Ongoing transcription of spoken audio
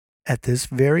at this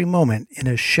very moment in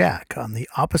a shack on the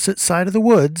opposite side of the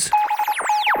woods.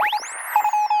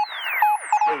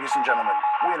 Ladies and gentlemen,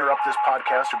 we interrupt this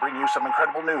podcast to bring you some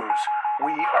incredible news.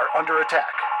 We are under attack.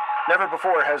 Never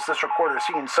before has this reporter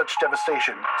seen such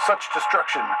devastation, such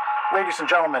destruction. Ladies and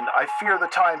gentlemen, I fear the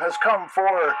time has come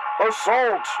for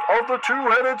Assault of the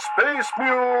Two-Headed Space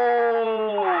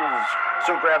Mules!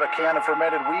 So grab a can of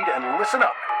fermented weed and listen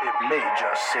up. It may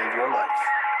just save your life.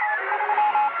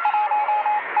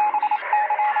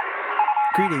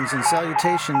 Greetings and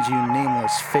salutations, you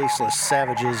nameless, faceless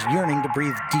savages yearning to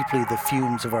breathe deeply the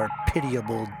fumes of our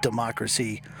pitiable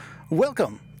democracy.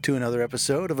 Welcome to another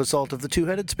episode of Assault of the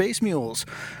Two-Headed Space Mules.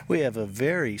 We have a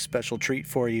very special treat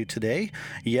for you today.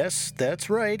 Yes, that's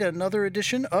right, another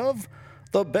edition of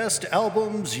The Best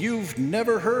Albums You've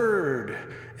Never Heard.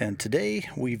 And today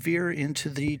we veer into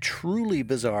the truly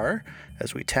bizarre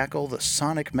as we tackle the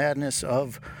sonic madness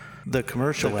of the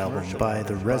commercial album by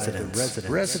The Residents.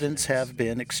 Residents have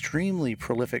been extremely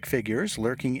prolific figures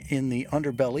lurking in the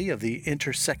underbelly of the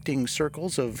intersecting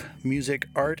circles of music,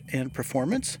 art, and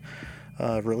performance,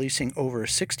 releasing over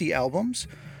 60 albums,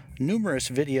 numerous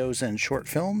videos and short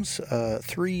films,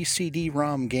 3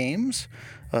 CD-ROM games,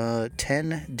 10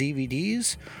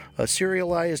 DVDs, a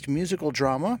serialized musical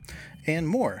drama, and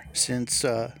more since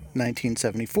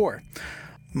 1974.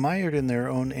 Mired in their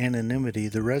own anonymity,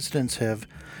 the Residents have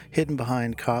hidden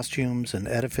behind costumes and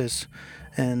edifice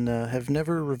and have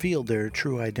never revealed their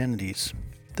true identities.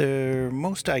 Their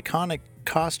most iconic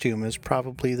costume is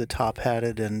probably the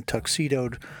top-hatted and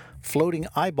tuxedoed floating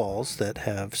eyeballs that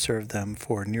have served them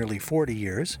for nearly 40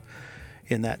 years.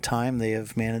 In that time, they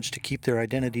have managed to keep their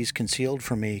identities concealed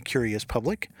from a curious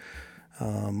public.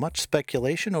 Much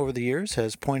speculation over the years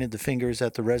has pointed the fingers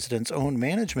at the Residents' own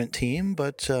management team,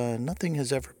 but nothing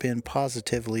has ever been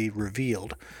positively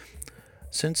revealed.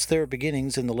 Since their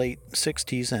beginnings in the late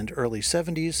 60s and early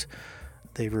 70s,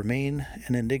 they remain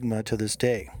an enigma to this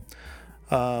day.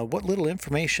 What little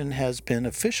information has been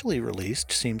officially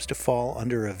released seems to fall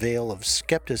under a veil of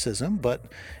skepticism, but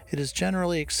it is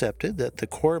generally accepted that the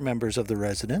core members of the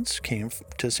Residents came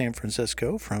to San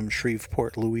Francisco from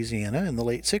Shreveport, Louisiana in the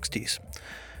late 60s.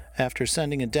 After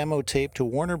sending a demo tape to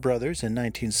Warner Brothers in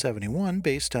 1971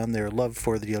 based on their love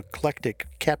for the eclectic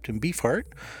Captain Beefheart,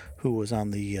 who was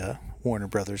on the Warner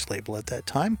Brothers label at that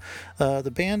time.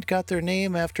 The band got their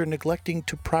name after neglecting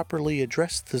to properly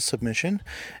address the submission,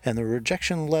 and the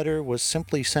rejection letter was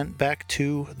simply sent back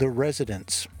to the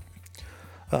Residents.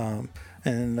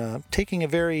 Taking a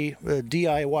very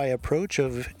DIY approach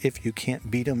of if you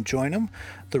can't beat 'em, join 'em,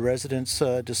 the Residents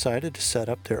decided to set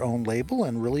up their own label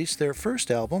and release their first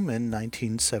album in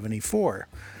 1974.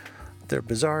 Their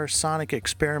bizarre sonic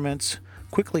experiments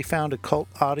quickly found a cult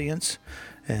audience,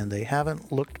 and they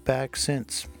haven't looked back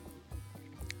since.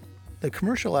 The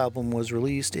commercial album was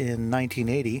released in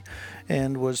 1980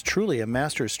 and was truly a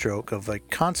masterstroke of a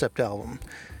concept album.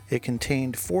 It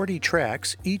contained 40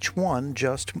 tracks, each one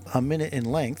just a minute in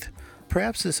length.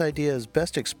 Perhaps this idea is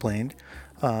best explained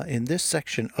in this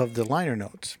section of the liner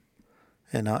notes.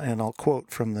 And I'll quote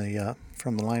from the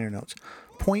liner notes.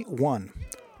 Point 1.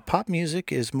 Pop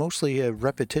music is mostly a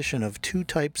repetition of two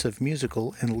types of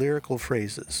musical and lyrical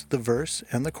phrases, the verse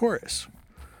and the chorus.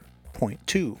 Point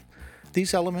 2.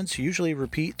 These elements usually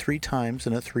repeat 3 times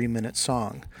in a 3-minute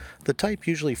song, the type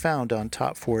usually found on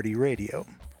Top 40 radio.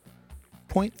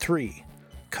 Point 3.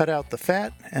 Cut out the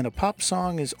fat, and a pop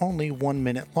song is only 1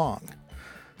 minute long.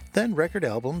 Then record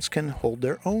albums can hold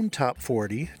their own Top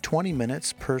 40, 20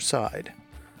 minutes per side.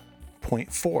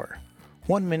 Point 4.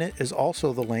 1 minute is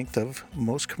also the length of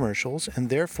most commercials and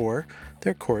therefore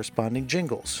their corresponding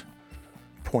jingles.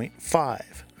 Point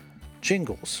 5.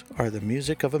 Jingles are the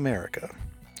music of America.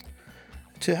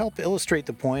 To help illustrate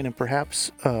the point and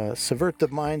perhaps subvert the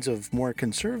minds of more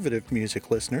conservative music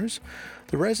listeners,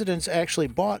 the Residents actually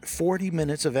bought 40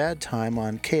 minutes of ad time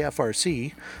on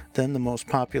KFRC, then the most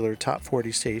popular Top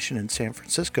 40 station in San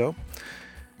Francisco,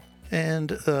 and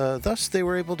thus they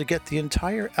were able to get the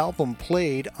entire album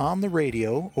played on the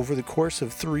radio over the course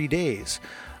of 3 days.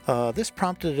 This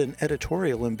prompted an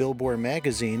editorial in Billboard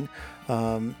magazine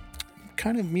kind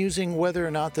of musing whether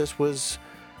or not this was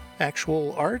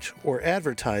actual art or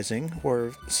advertising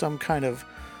or some kind of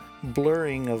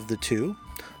blurring of the two.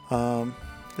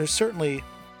 There certainly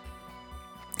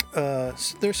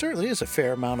is a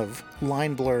fair amount of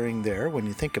line blurring there when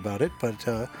you think about it, but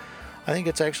I think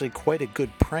it's actually quite a good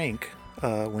prank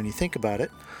when you think about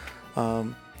it.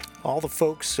 All the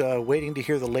folks waiting to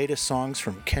hear the latest songs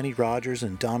from Kenny Rogers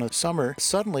and Donna Summer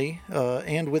suddenly,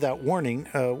 and without warning,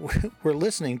 were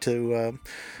listening to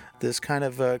this kind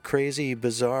of crazy,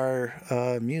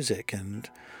 bizarre music. And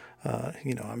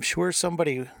I'm sure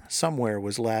somebody somewhere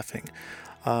was laughing.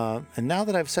 And now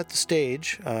that I've set the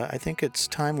stage, I think it's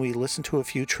time we listen to a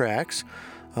few tracks.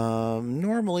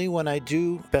 Normally, when I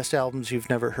do best albums you've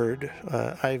never heard,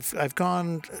 I've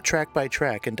gone track by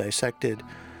track and dissected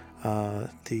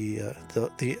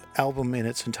the album in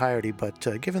its entirety.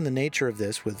 But given the nature of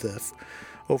this, with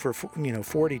over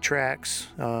 40 tracks,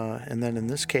 and then in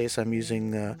this case, I'm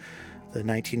using the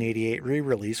 1988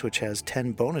 re-release, which has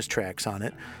 10 bonus tracks on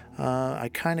it. I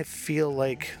kind of feel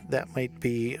like that might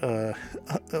be a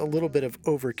little bit of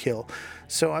overkill.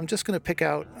 So I'm just going to pick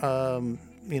out,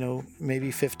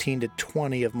 maybe 15 to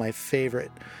 20 of my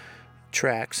favorite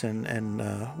tracks, and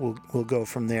we'll go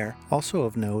from there. Also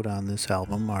of note on this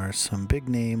album are some big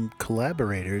name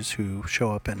collaborators who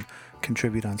show up and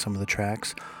contribute on some of the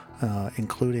tracks,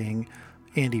 including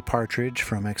Andy Partridge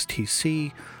from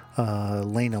XTC,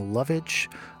 Lena Lovitch,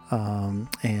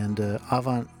 and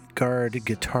avant-garde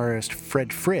guitarist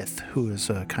Fred Frith, who is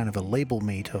kind of a label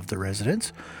mate of The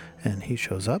Residents, and he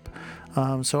shows up.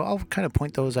 So I'll kind of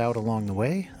point those out along the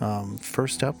way.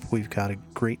 First up, we've got a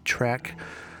great track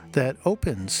that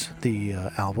opens the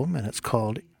album, and it's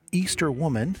called Easter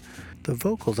Woman. The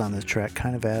vocals on this track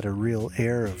kind of add a real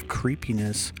air of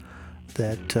creepiness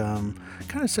that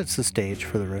kind of sets the stage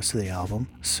for the rest of the album.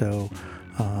 So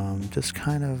just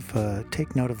kind of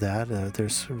take note of that.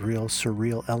 There's a real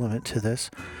surreal element to this,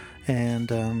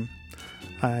 and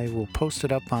I will post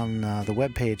it up on the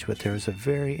webpage, but there's a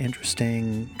very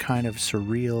interesting kind of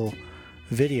surreal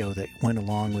video that went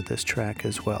along with this track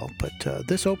as well. But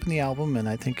this opened the album, and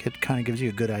I think it kind of gives you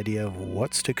a good idea of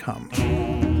what's to come.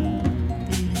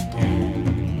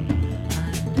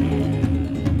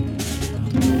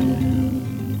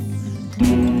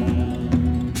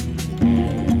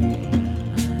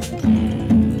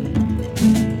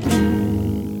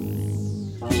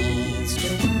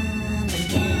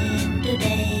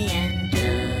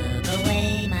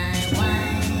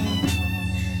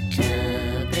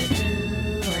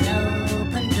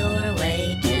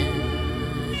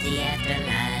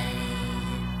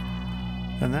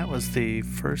 And that was the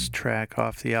first track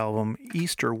off the album,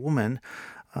 Easter Woman,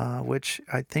 which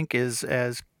I think is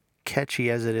as catchy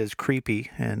as it is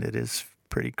creepy, and it is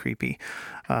pretty creepy.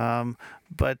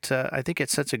 But I think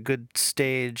it sets a good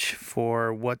stage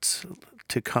for what's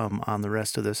to come on the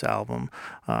rest of this album.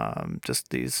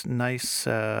 Just these nice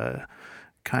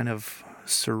kind of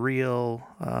surreal,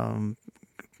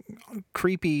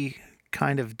 creepy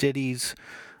kind of ditties,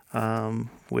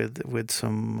 with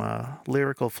some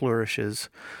lyrical flourishes.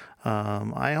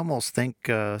 I almost think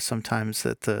sometimes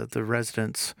that the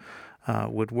Residents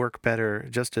would work better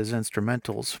just as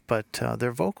instrumentals, but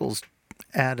their vocals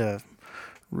add a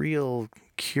real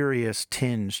curious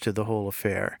tinge to the whole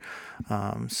affair.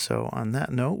 So on that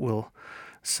note, we'll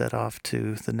set off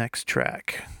to the next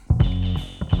track.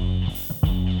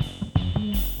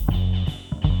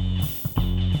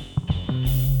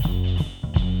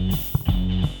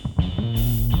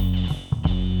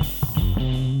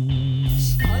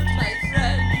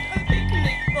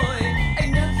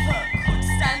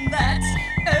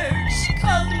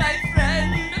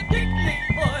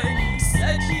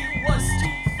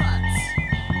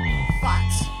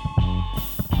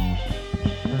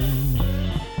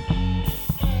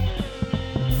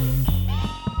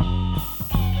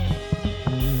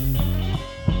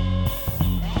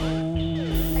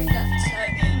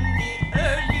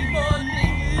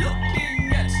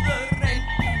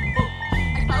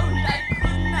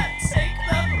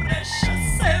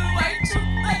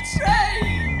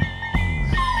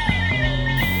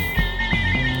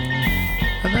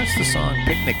 The song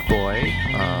Picnic Boy,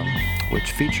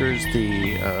 which features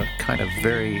the kind of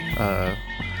very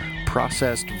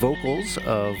processed vocals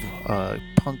of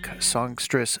punk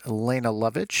songstress Lena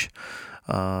Lovitch,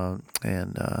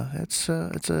 and it's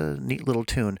a neat little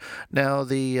tune. Now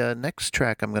the next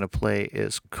track I'm going to play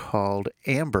is called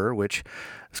Amber, which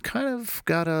has kind of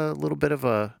got a little bit of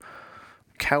a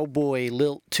cowboy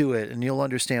lilt to it, and you'll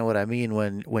understand what I mean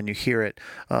when you hear it.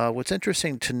 What's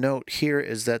interesting to note here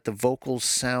is that the vocals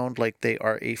sound like they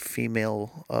are a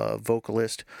female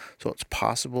vocalist, so it's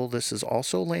possible this is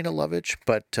also Lena Lovitch,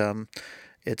 but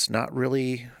it's not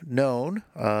really known.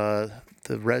 The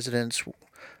Residents,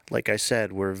 like I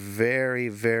said, were very,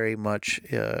 very much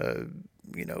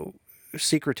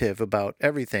secretive about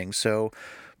everything, so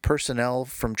personnel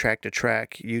from track to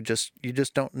track, you just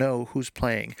don't know who's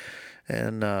playing.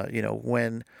 And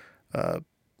when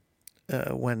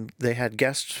they had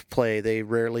guests play, they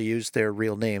rarely used their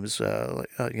real names.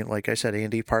 Like I said,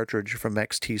 Andy Partridge from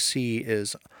XTC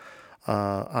is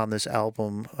on this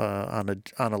album on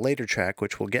a later track,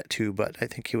 which we'll get to. But I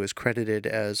think he was credited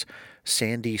as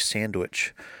Sandy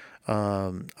Sandwich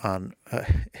on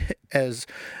as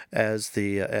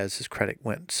his credit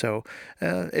went. So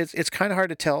it's kind of hard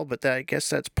to tell, but I guess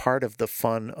that's part of the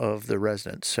fun of The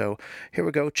Residents. So here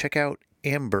we go. Check out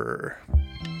Amber.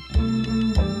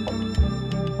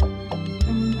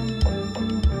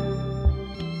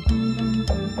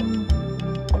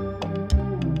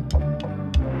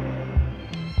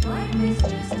 Life is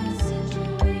just a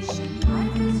situation,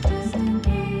 life is just a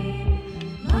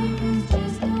game, life is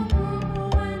just a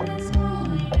whirlpool that's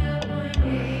calling out my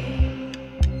name.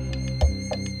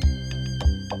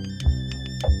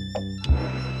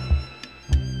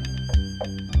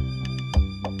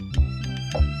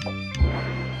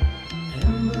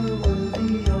 Amber was the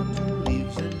autumn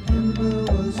leaves and amber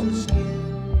was the skin.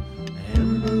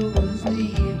 Amber was the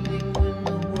evening when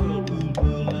the world will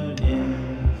whirl her in.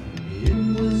 It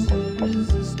was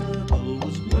irresistible,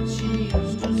 was what she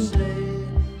used to say,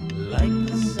 like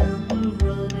the sound of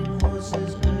running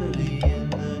horses early in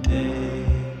the day.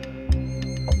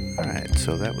 All right,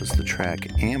 so that was the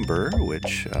track Amber,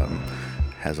 which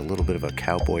has a little bit of a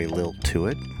cowboy lilt to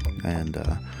it, and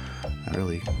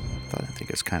I think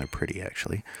it's kind of pretty,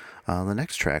 actually. The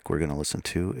next track we're going to listen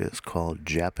to is called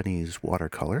Japanese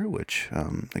Watercolor, which,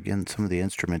 again, some of the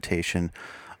instrumentation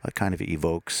kind of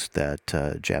evokes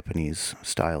that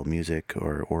Japanese-style music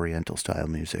or Oriental-style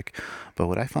music. But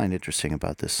what I find interesting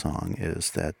about this song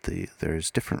is that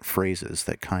there's different phrases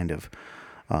that kind of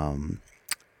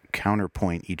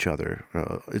counterpoint each other.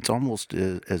 It's almost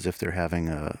as if they're having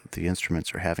the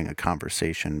instruments are having a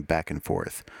conversation back and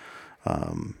forth.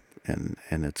 And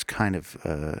it's kind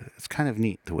of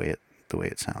neat the way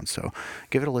it sounds. So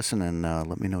give it a listen and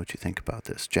let me know what you think about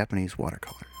this Japanese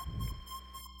Watercolor.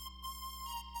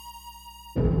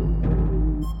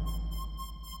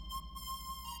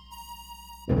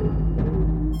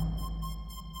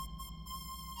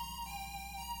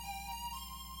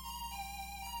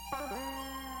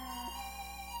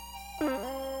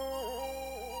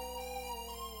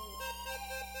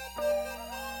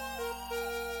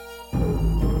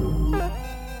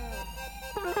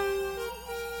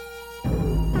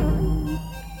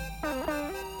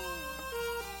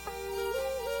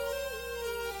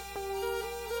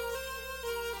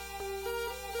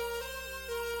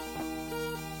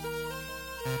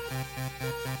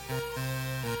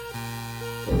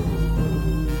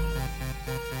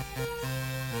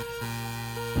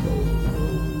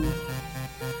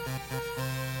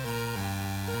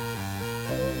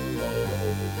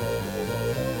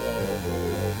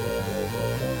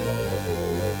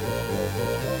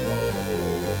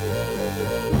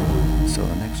 So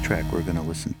the next track we're going to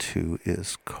listen to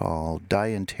is called Die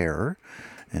in Terror,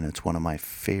 and it's one of my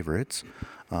favorites.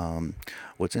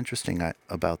 What's interesting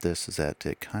about this is that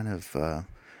it kind of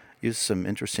uses some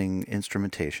interesting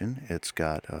instrumentation. It's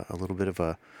got a little bit of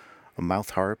a mouth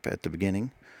harp at the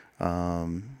beginning,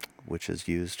 which is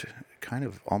used kind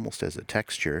of almost as a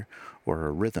texture or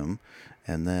a rhythm.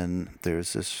 And then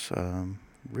there's this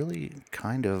really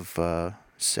kind of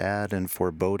sad and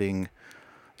foreboding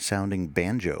sounding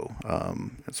banjo.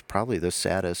 It's probably the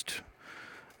saddest,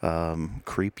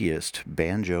 creepiest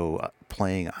banjo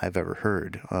playing I've ever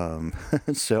heard. And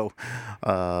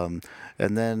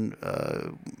then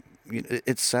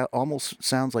it almost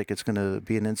sounds like it's going to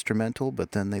be an instrumental,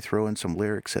 but then they throw in some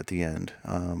lyrics at the end,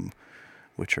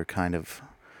 which are kind of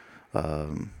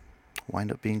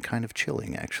wind up being kind of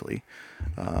chilling, actually.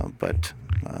 But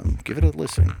give it a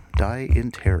listen. Die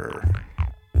in Terror.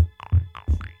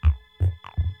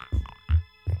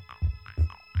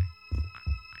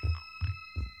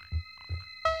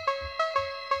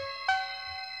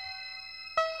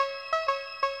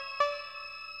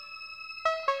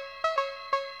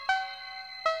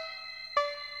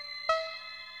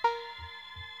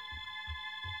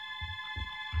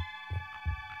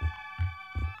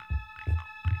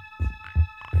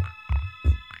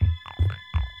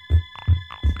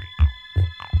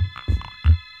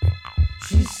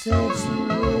 She said she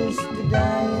wished to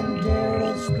die in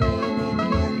terror, screaming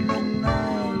in the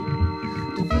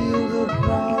night, to feel the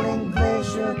crawling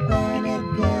flesh of panic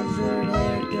as her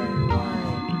hair turned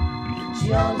white.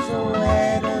 She also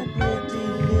had a pretty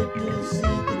little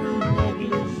see-through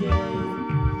negligee.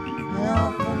 I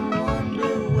often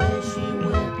wonder where she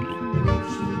went and if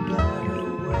she got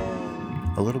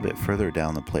away. A little bit further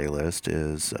down the playlist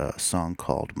is a song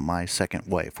called My Second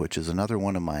Wife, which is another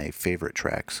one of my favorite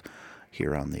tracks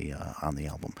here on the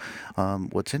album.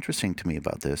 What's interesting to me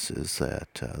about this is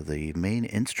that the main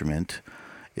instrument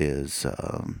is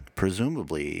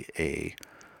presumably a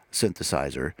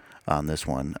synthesizer on this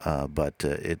one, but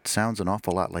it sounds an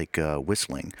awful lot like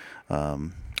whistling.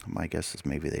 My guess is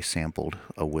maybe they sampled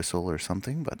a whistle or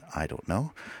something, but I don't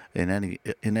know. In any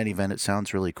event, it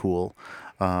sounds really cool.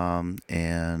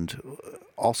 And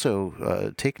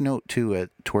also take note too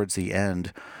towards the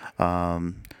end,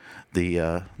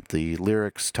 the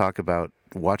lyrics talk about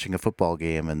watching a football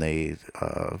game, and they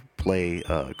play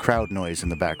crowd noise in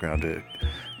the background to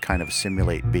kind of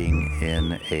simulate being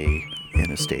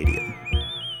in a stadium.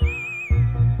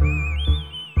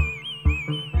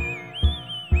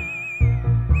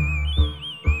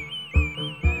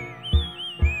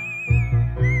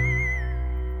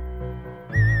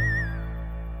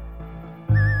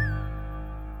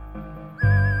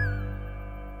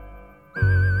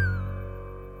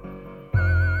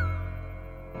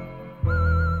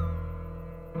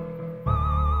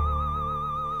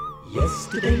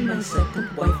 Yesterday my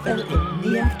second wife fell in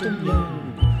the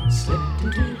afternoon, slipped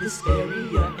into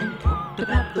hysteria and talked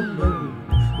about the moon.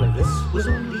 Well, this was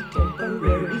only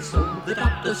temporary, so the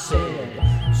doctor said.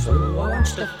 So I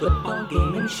watched a football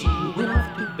game and she went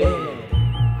off to bed.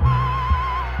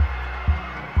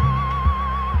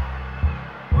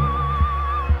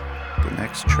 The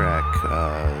next track,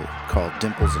 called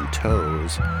Dimples and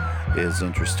Toes, is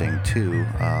interesting too.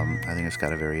 I think it's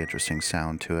got a very interesting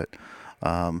sound to it.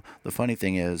 The funny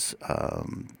thing is,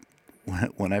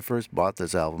 when I first bought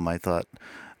this album, I thought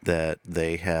that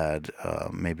they had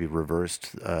maybe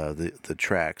reversed the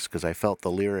tracks, because I felt the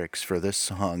lyrics for this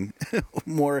song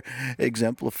more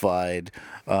exemplified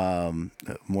my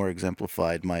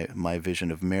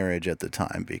vision of marriage at the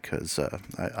time, because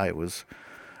I was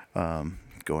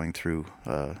going through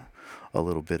a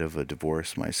little bit of a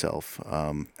divorce myself,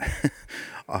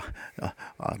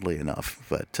 oddly enough.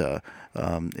 But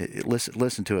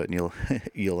listen to it and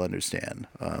you'll understand.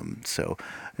 So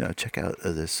check out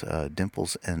this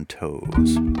Dimples and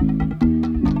Toes.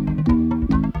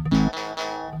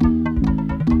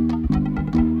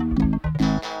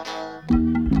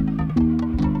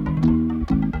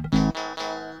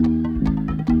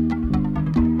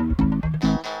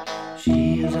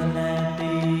 She is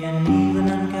unhappy and even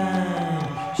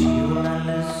unkind. She will not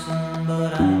listen,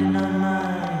 but I did not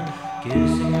mind.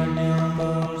 Kissing her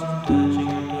dimples and touching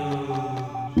her toes.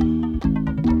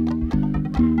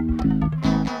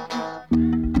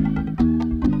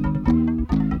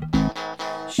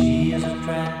 She is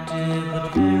attractive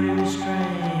but very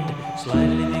restrained,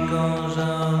 slightly because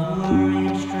of worry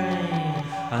and strain.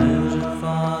 I was her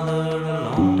father a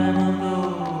long time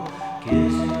ago,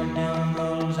 kissing her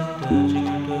dimples and touching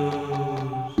her toes.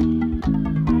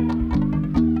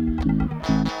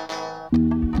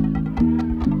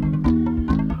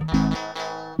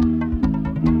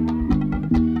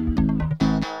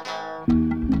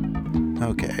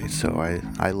 Okay, so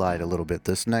I lied a little bit.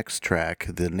 This next track,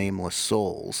 The Nameless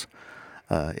Souls,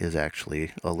 is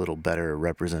actually a little better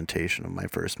representation of my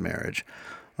first marriage.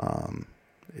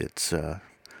 It's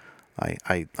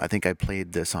I think I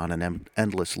played this on an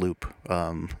endless loop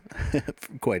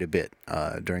quite a bit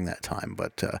during that time.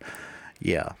 But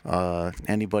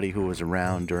anybody who was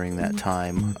around during that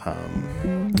time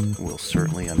will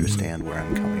certainly understand where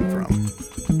I'm coming from.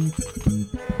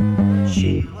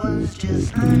 She was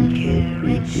just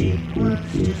uncaring, she was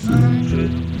just untrue.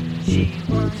 She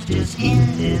was just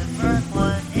indifferent,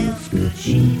 what else could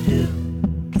she do?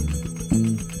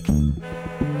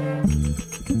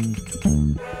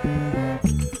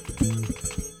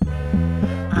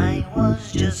 I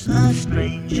was just a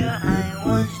stranger, I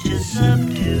was just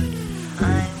subdued.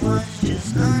 I was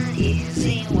just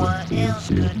uneasy, what else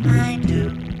could I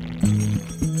do?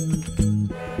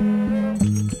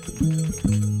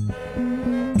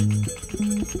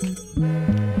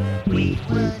 We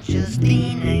were just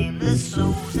the nameless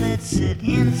souls that sit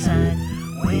inside,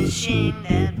 wishing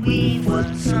that we were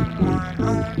someone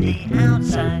on the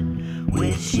outside,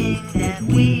 wishing that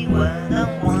we were the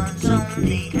ones on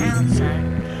the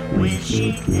outside,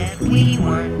 wishing that we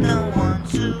weren't the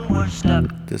ones who were stuck.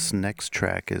 This next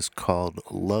track is called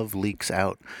Love Leaks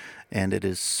Out, and it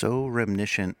is so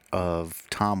reminiscent of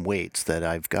Tom Waits that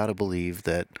I've got to believe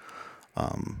that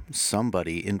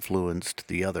somebody influenced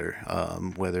the other,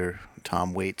 whether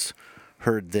Tom Waits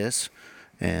heard this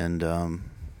and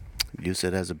used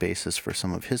it as a basis for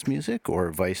some of his music,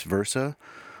 or vice versa.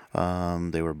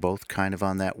 They were both kind of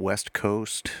on that West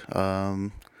Coast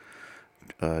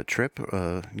trip,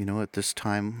 at this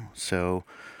time. So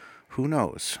who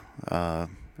knows? I'd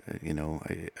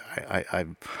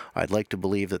like to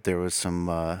believe that there was some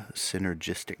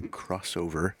synergistic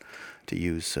crossover, to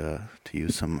use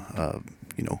some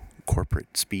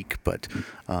corporate speak, but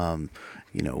one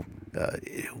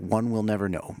will never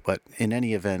know. But in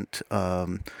any event,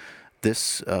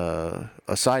 this,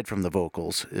 aside from the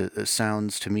vocals, it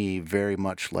sounds to me very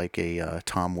much like a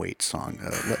Tom Waits song.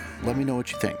 Let me know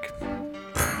what you think.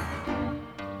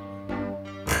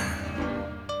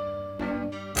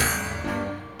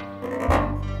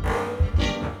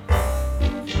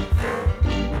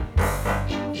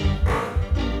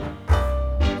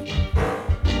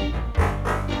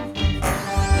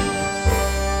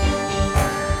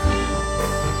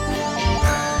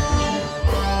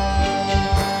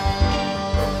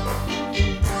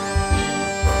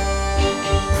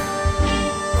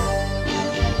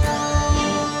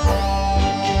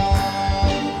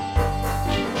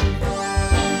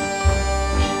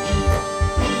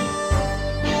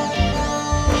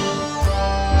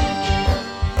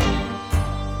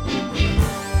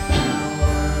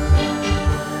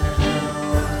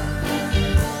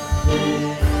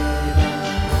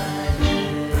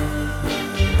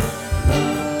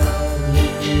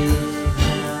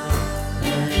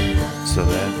 So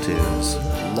that is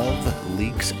Love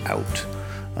Leaks Out,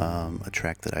 a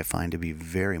track that I find to be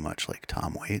very much like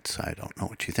Tom Waits. I don't know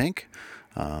what you think.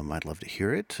 I'd love to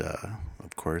hear it.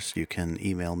 Of course, you can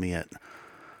email me at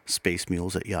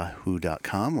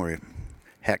spacemules@yahoo.com, or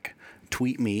heck,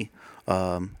 tweet me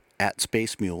at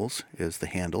spacemules is the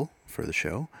handle for the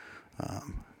show.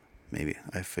 Maybe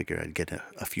I figure I'd get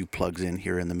a few plugs in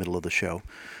here in the middle of the show.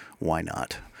 Why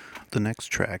not? The next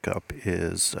track up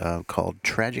is called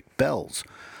Tragic Bells.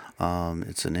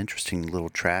 It's an interesting little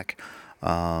track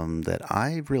that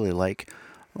I really like,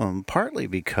 partly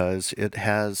because it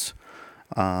has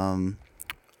a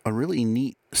really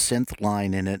neat synth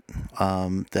line in it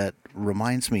that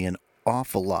reminds me an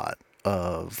awful lot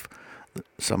of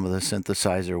some of the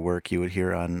synthesizer work you would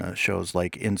hear on shows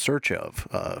like In Search Of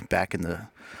back in the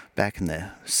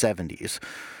 70s.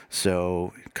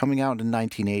 So coming out in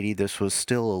 1980, this was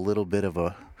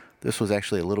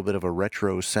actually a little bit of a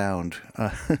retro sound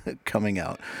coming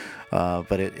out,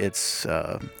 but it's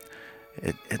a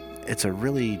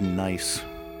really nice,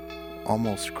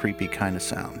 almost creepy kind of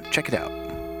sound. Check it out,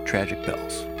 Tragic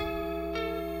Bells.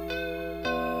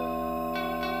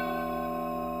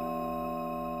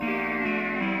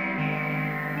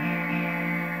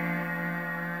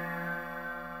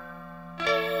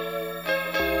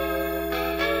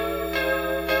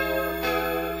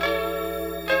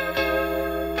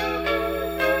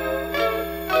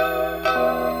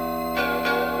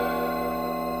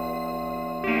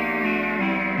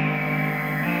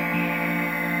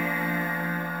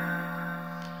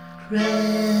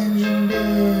 Tragic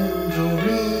bells are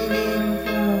ringing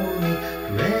for me.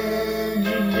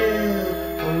 Tragic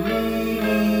bells are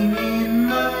ringing in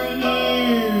my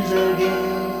ears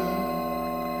again.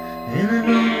 And I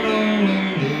don't know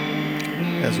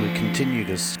when As we continue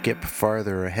to skip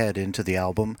farther ahead into the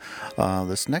album,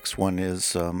 this next one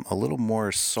is a little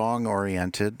more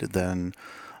song-oriented than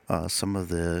some of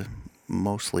the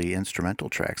mostly instrumental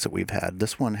tracks that we've had.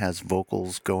 This one has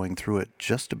vocals going through it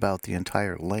just about the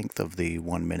entire length of the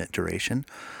 1 minute duration,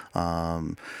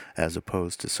 as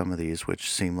opposed to some of these which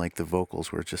seem like the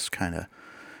vocals were just kind of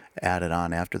added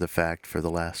on after the fact for the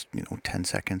last 10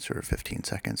 seconds or 15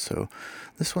 seconds. So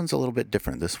this one's a little bit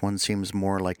different. This one seems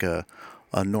more like a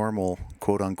normal,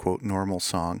 quote-unquote normal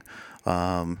song,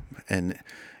 and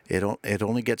it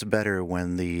only gets better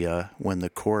when the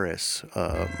chorus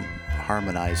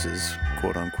harmonizes,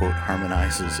 quote unquote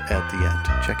harmonizes at the end.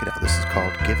 Check it out. This is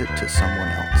called Give It to Someone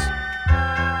Else.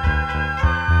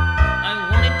 I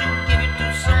wanted to give it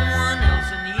to someone else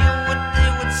and hear what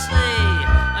they would say.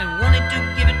 I wanted to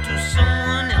give it to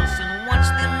someone else and watch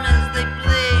them as they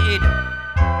played.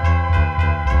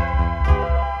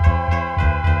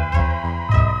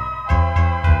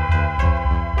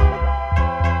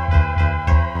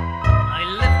 I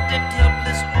left it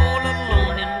helpless all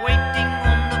alone and waiting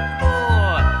on the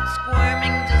floor,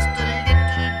 squirming just a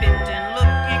little bit and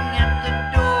looking at the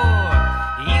door.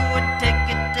 He would take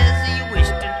it as he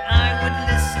wished and I would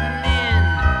listen in,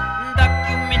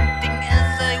 documenting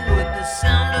as I would the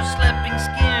sound of slapping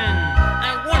skin.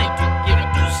 I wanted to give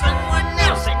it to someone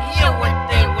else and hear what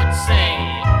they would say.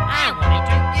 I wanted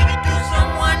to give it to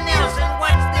someone else and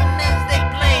watch them as they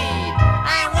played.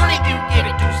 I wanted to give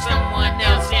it to someone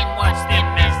else and watch them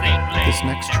as they played. This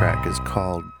next track is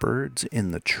called Birds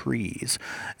in the Trees,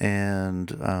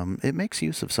 and it makes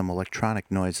use of some electronic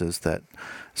noises that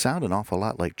sound an awful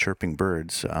lot like chirping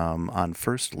birds on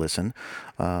first listen,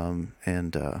 and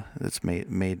it's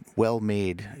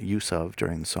made use of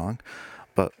during the song.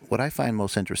 But what I find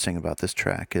most interesting about this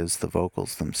track is the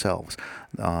vocals themselves.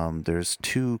 There's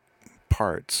two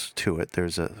parts to it.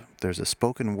 There's a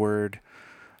spoken word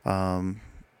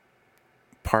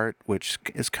part, which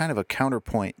is kind of a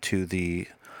counterpoint to the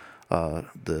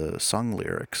sung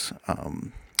lyrics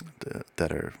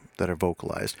that are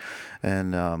vocalized,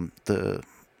 and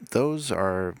those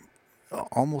are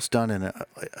almost done in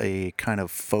a kind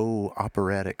of faux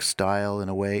operatic style in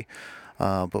a way.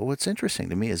 But what's interesting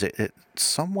to me is it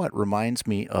somewhat reminds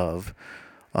me of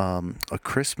a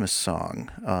Christmas song.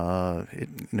 It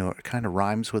kind of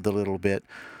rhymes with a little bit.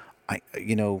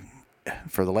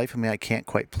 For the life of me, I can't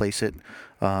quite place it.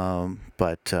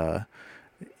 But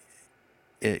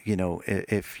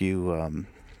if you,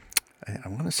 I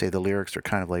want to say the lyrics are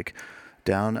kind of like,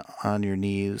 down on your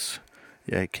knees,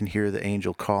 I can hear the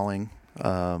angel calling.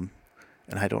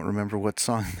 And I don't remember what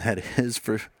song that is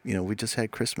for, we just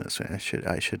had Christmas. I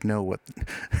should know what,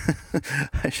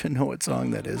 I should know what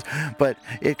song that is. But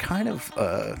it kind of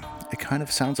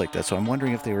sounds like that. So I'm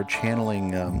wondering if they were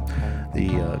channeling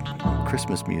the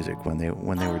Christmas music when they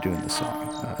were doing the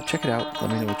song. Check it out.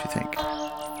 Let me know what you think.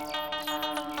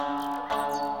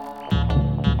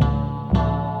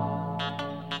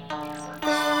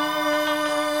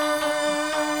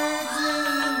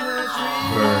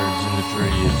 Birds in the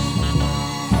trees.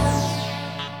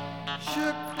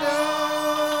 Shook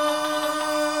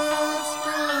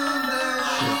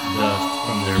dust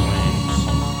from their wings.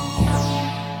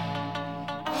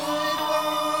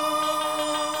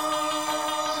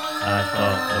 I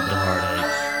thought of the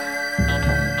heartaches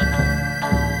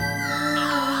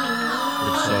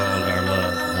that soiled our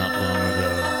love not long ago.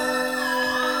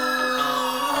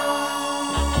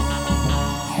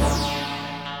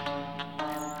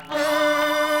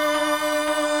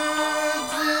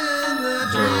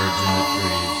 Birds in the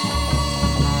trees.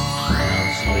 Now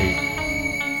sleep.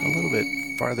 A little bit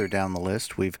farther down the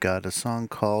list, we've got a song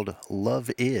called Love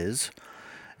Is,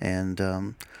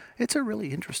 and it's a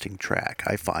really interesting track,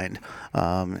 I find.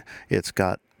 It's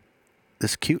got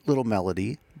this cute little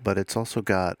melody, but it's also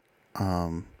got,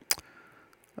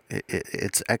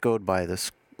 it's echoed by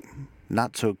this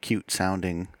not so cute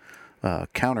sounding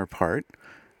counterpart,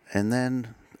 and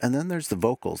then there's the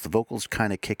vocals. The vocals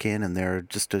kind of kick in, and they're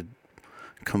just a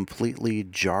completely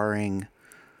jarring,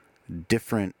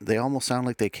 different. They almost sound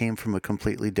like they came from a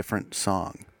completely different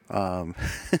song,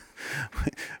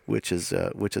 which is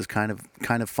kind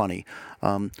of funny.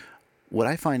 What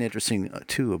I find interesting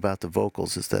too about the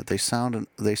vocals is that they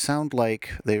sound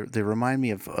like they remind me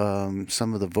of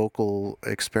some of the vocal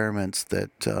experiments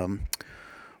that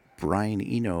Brian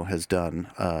Eno has done,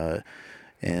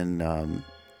 and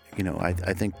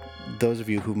I think those of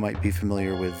you who might be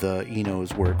familiar with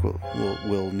Eno's work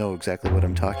will know exactly what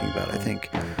I'm talking about. I think.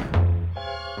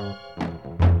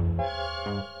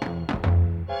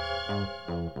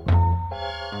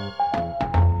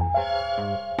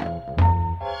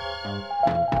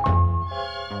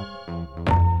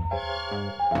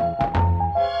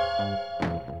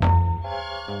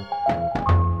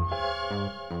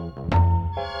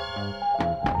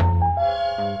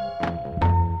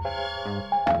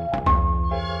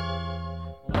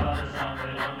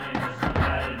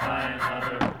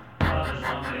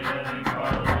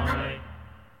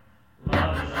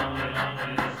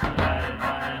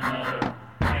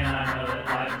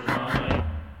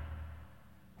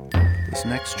 This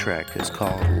next track is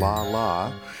called La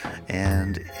La,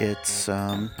 and it's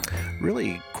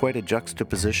really quite a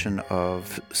juxtaposition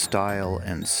of style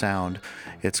and sound.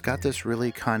 It's got this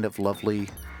really kind of lovely,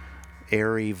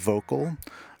 airy vocal,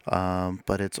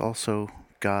 but it's also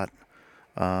got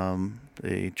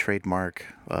a trademark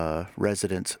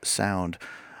resonance sound.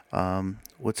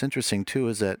 What's interesting too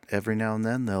is that every now and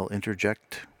then they'll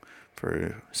interject,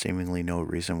 for seemingly no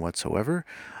reason whatsoever,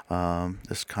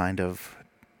 this kind of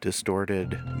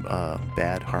distorted,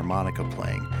 bad harmonica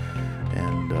playing,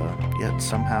 and yet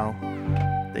somehow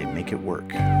they make it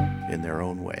work in their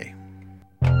own way.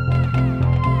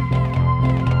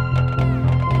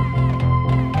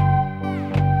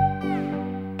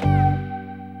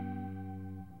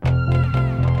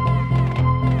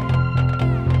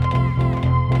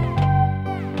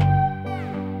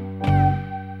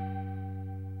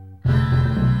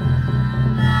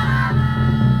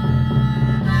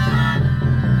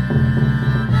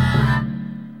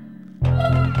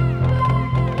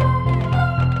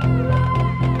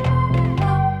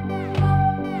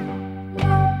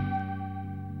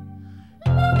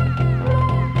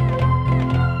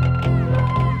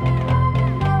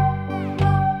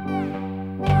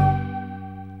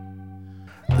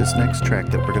 This next track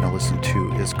that we're going to listen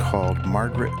to is called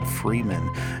Margaret Freeman,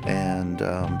 and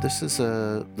this is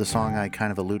the song I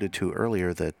kind of alluded to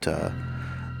earlier that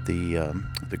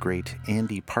the great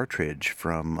Andy Partridge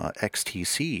from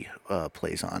XTC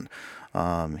plays on.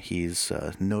 He's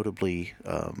notably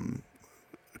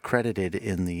credited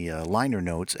in the liner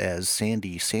notes as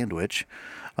Sandy Sandwich,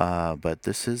 but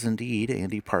this is indeed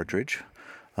Andy Partridge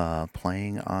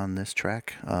playing on this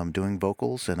track, doing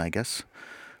vocals and I guess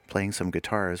playing some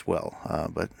guitar as well.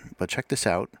 But check this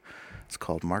out. It's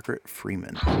called Margaret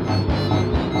Freeman.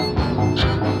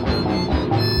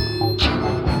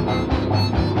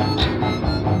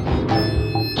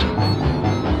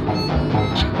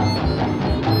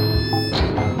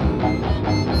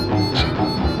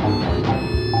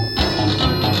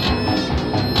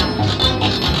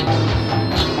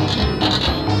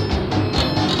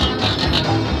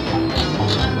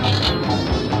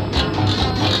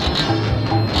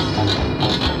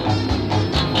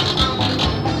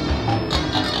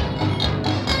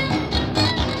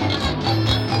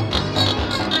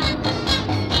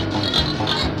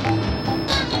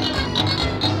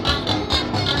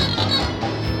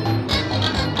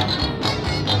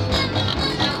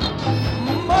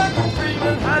 Margaret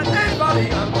Freeman had a body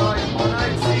of mine when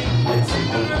I'd see it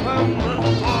seemed to live on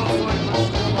little balls like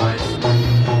much to mice.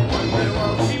 One day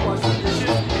while she washed the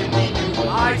dishes in the new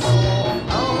I saw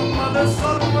our mother's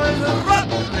son was a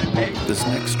rotten pig. This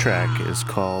next track is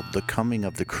called The Coming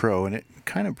of the Crow, and it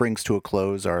kind of brings to a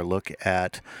close our look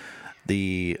at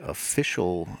the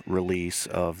official release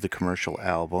of the commercial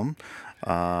album.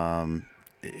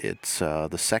 It's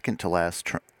the second to last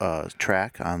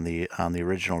track on the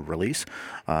original release.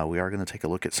 We are going to take a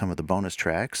look at some of the bonus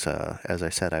tracks. As I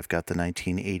said, I've got the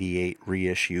 1988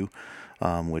 reissue,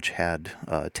 which had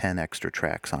 10 extra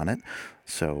tracks on it.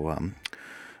 So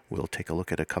we'll take a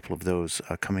look at a couple of those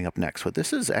coming up next. But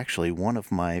this is actually one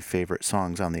of my favorite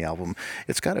songs on the album.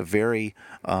 It's got a very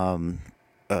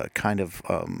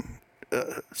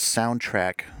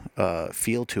soundtrack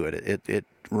feel to it. It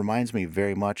reminds me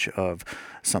very much of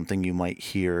something you might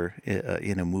hear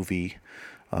in a movie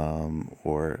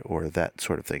or that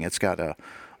sort of thing. It's got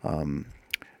an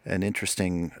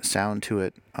interesting sound to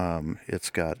it. It's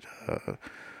got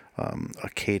a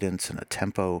cadence and a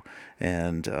tempo,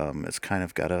 and it's kind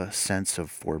of got a sense of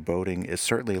foreboding. It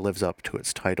certainly lives up to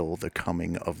its title, The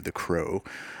Coming of the Crow.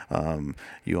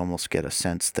 You almost get a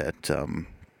sense that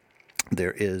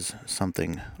there is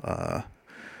something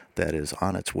that is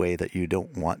on its way that you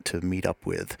don't want to meet up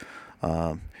with.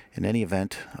 In any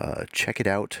event, check it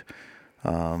out.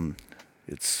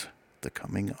 It's The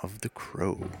Coming of the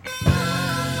Crow.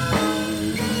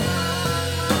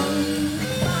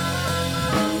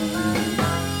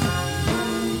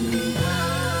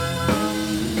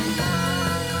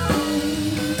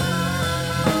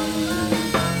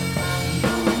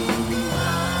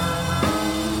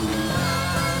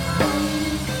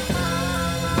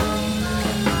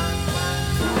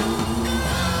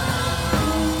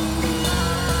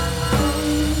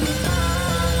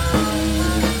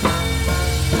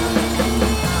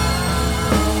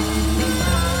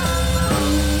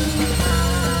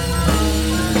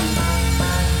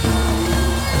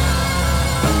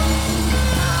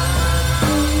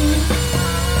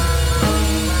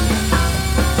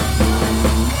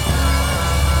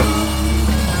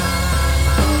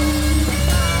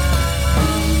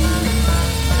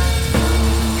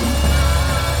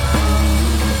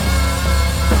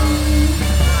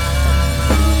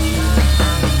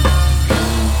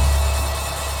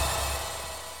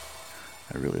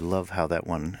 Love how that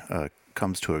one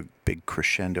comes to a big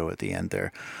crescendo at the end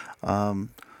there.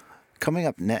 Coming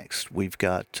up next, we've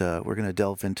got we're going to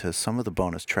delve into some of the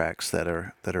bonus tracks that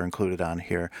are included on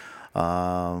here.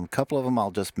 A couple of them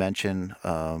I'll just mention.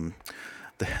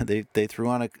 They threw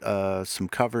on some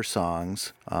cover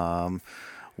songs.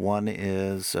 One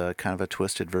is kind of a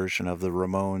twisted version of the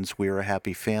Ramones' "We're a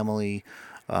Happy Family."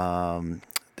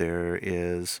 There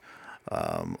is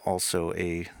also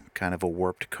a kind of a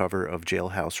warped cover of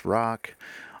Jailhouse Rock,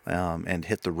 and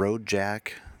Hit the Road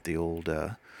Jack, the old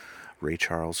Ray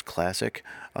Charles classic.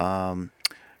 And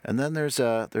then there's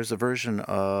a version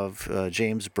of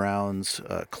James Brown's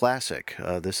classic,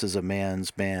 This Is a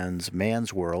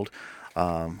Man's World,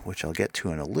 which I'll get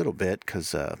to in a little bit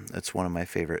because it's one of my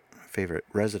favorite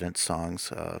Residents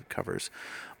songs covers.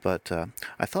 But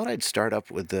I thought I'd start up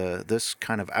with this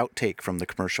kind of outtake from the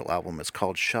commercial album. It's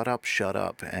called Shut Up, Shut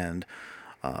Up, and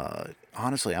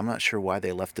honestly, I'm not sure why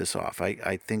they left this off.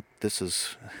 I think this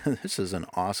is this is an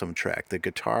awesome track. The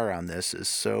guitar on this is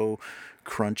so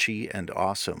crunchy and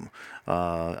awesome.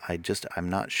 I'm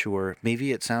not sure.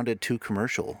 Maybe it sounded too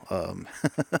commercial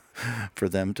for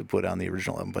them to put on the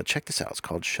original album. But check this out. It's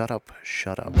called Shut Up,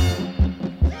 Shut Up.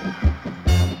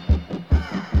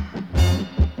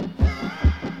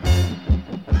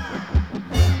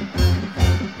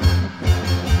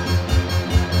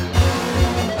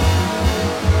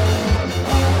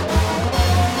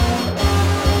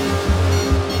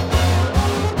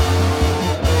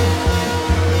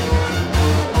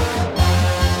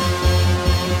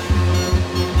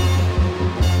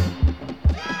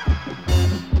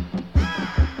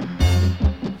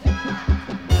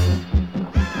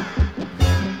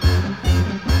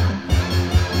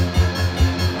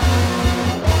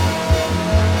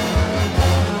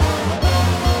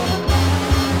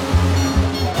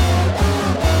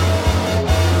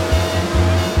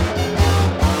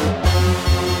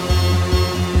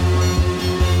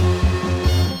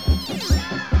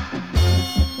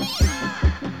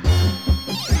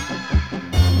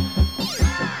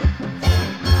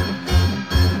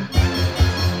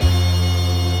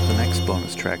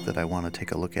 that I want to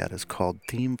take a look at is called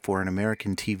Theme for an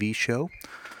American TV Show.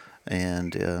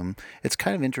 And it's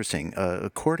kind of interesting.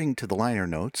 According to the liner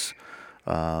notes,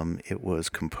 it was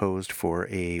composed for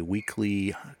a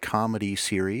weekly comedy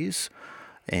series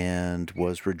and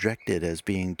was rejected as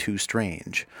being too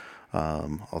strange.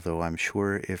 Although I'm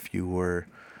sure if you were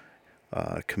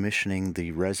commissioning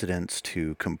the residents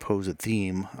to compose a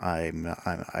theme,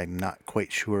 I'm not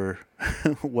quite sure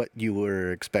what you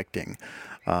were expecting.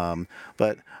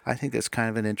 But I think that's kind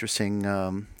of an interesting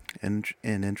an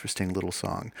interesting little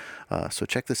song. So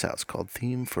check this out. It's called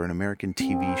Theme for an American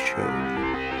TV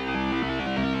Show.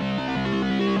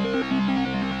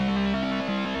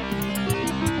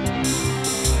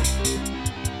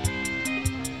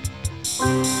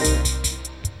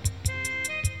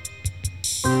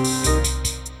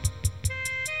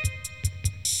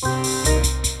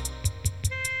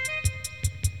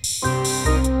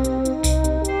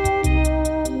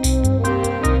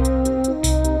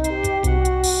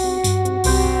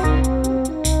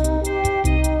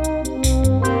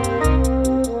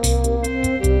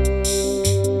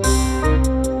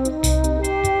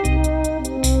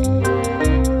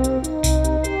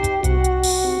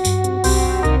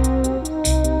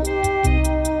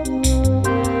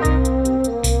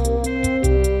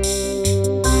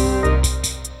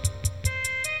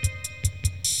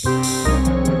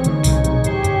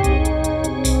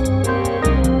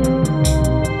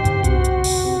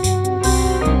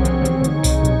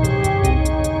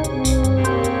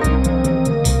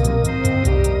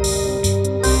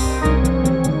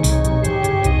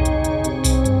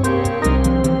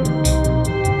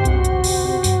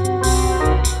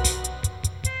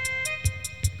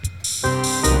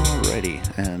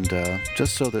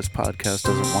 Just so this podcast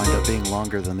doesn't wind up being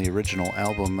longer than the original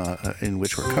album in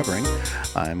which we're covering,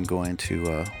 I'm going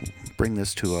to bring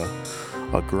this to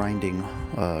a grinding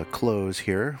close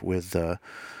here with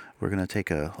we're going to take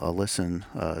a listen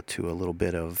to a little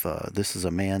bit of This Is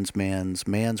a Man's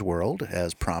World,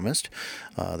 as promised.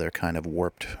 Their kind of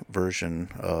warped version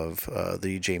of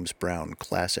the James Brown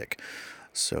classic.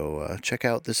 So check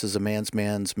out This Is a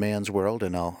Man's World,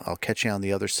 and I'll catch you on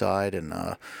the other side,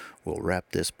 and we'll wrap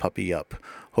this puppy up.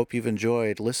 Hope you've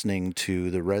enjoyed listening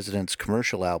to the Residents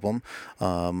commercial album.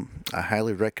 I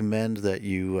highly recommend that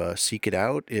you seek it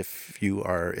out if you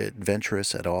are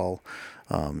adventurous at all.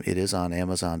 It is on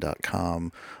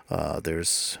Amazon.com.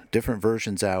 There's different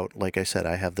versions out. Like I said,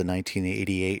 I have the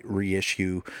 1988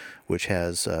 reissue, which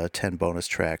has 10 bonus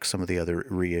tracks. Some of the other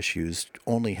reissues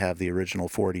only have the original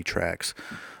 40 tracks.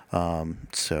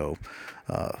 So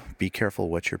be careful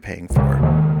what you're paying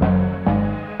for.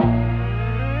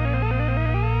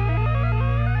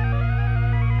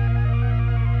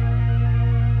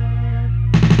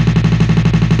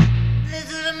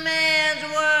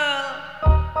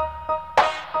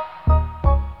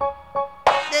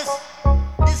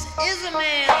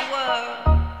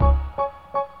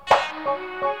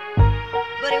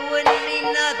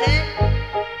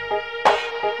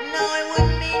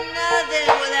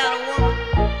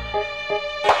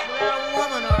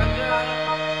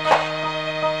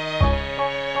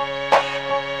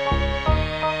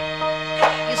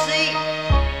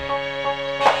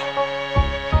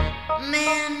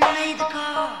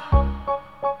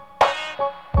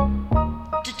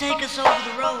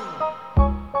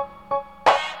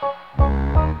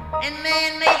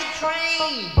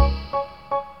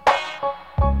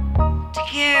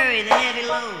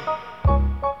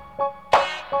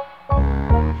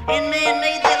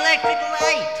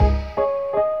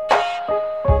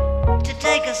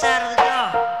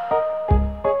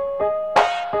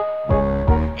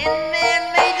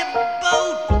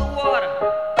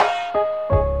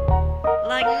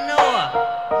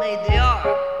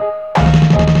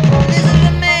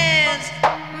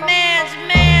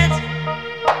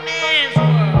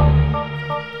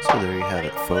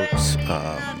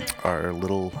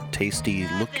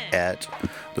 Look at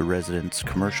the Residents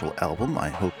commercial album. I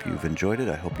hope you've enjoyed it.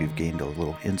 I hope you've gained a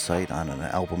little insight on an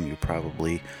album you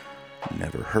probably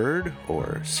never heard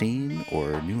or seen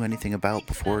or knew anything about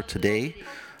before today.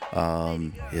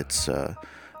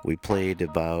 We played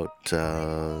about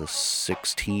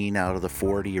 16 out of the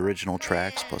 40 original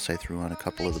tracks, plus I threw on a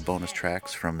couple of the bonus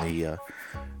tracks from the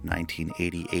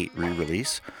 1988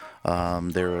 re-release.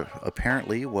 There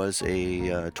apparently was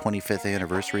a 25th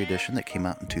anniversary edition that came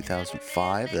out in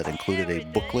 2005 that included a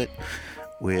booklet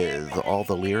with all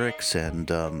the lyrics and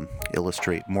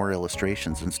more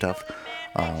illustrations and stuff.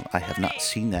 I have not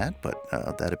seen that, but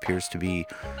that appears to be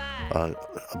a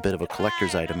bit of a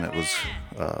collector's item. It was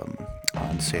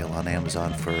on sale on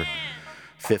Amazon for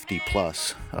 $50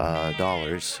 plus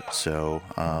dollars. So,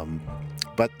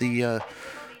 but the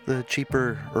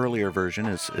cheaper, earlier version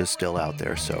is still out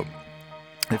there. So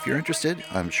if you're interested,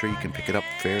 I'm sure you can pick it up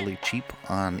fairly cheap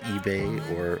on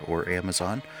eBay or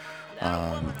Amazon.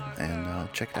 And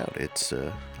check it out.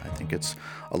 I think it's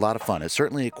a lot of fun. It's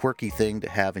certainly a quirky thing to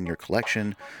have in your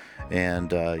collection,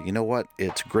 and you know what?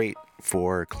 It's great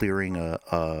for clearing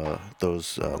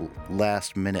those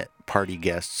last-minute party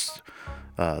guests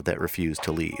that refuse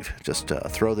to leave. Just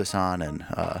throw this on, and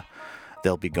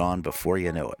they'll be gone before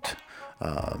you know it.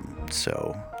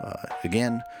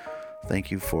 Again,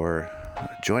 thank you for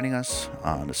joining us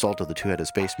on Assault of the Two-Headed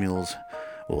Space Mules.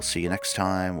 We'll see you next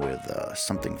time with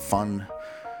something fun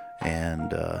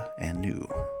and new.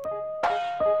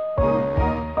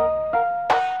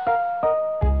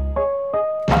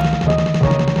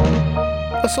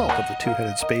 Assault of the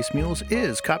Two-Headed Space Mules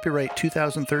is copyright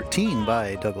 2013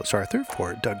 by Douglas Arthur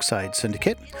for Dougside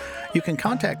Syndicate. You can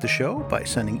contact the show by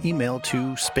sending email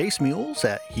to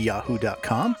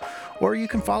spacemules@yahoo.com, or you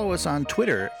can follow us on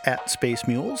Twitter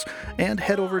 @SpaceMules, and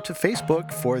head over to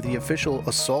Facebook for the official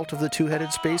Assault of the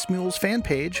Two-Headed Space Mules fan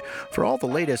page for all the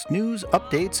latest news,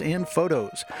 updates, and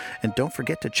photos. And don't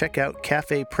forget to check out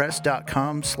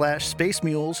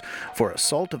cafepress.com/spacemules for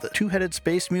Assault of the Two-Headed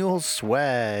Space Mules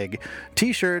swag.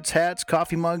 T-shirts, hats,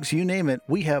 coffee mugs, you name it,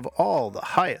 we have all the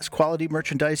highest quality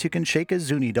merchandise you can shake a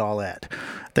Zuni doll at.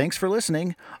 Thanks for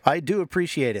listening. I do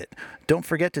appreciate it. Don't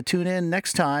forget to tune in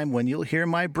next time when you'll hear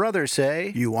my brother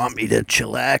say, "You want me to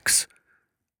chillax?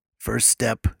 First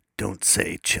step, don't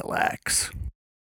say chillax."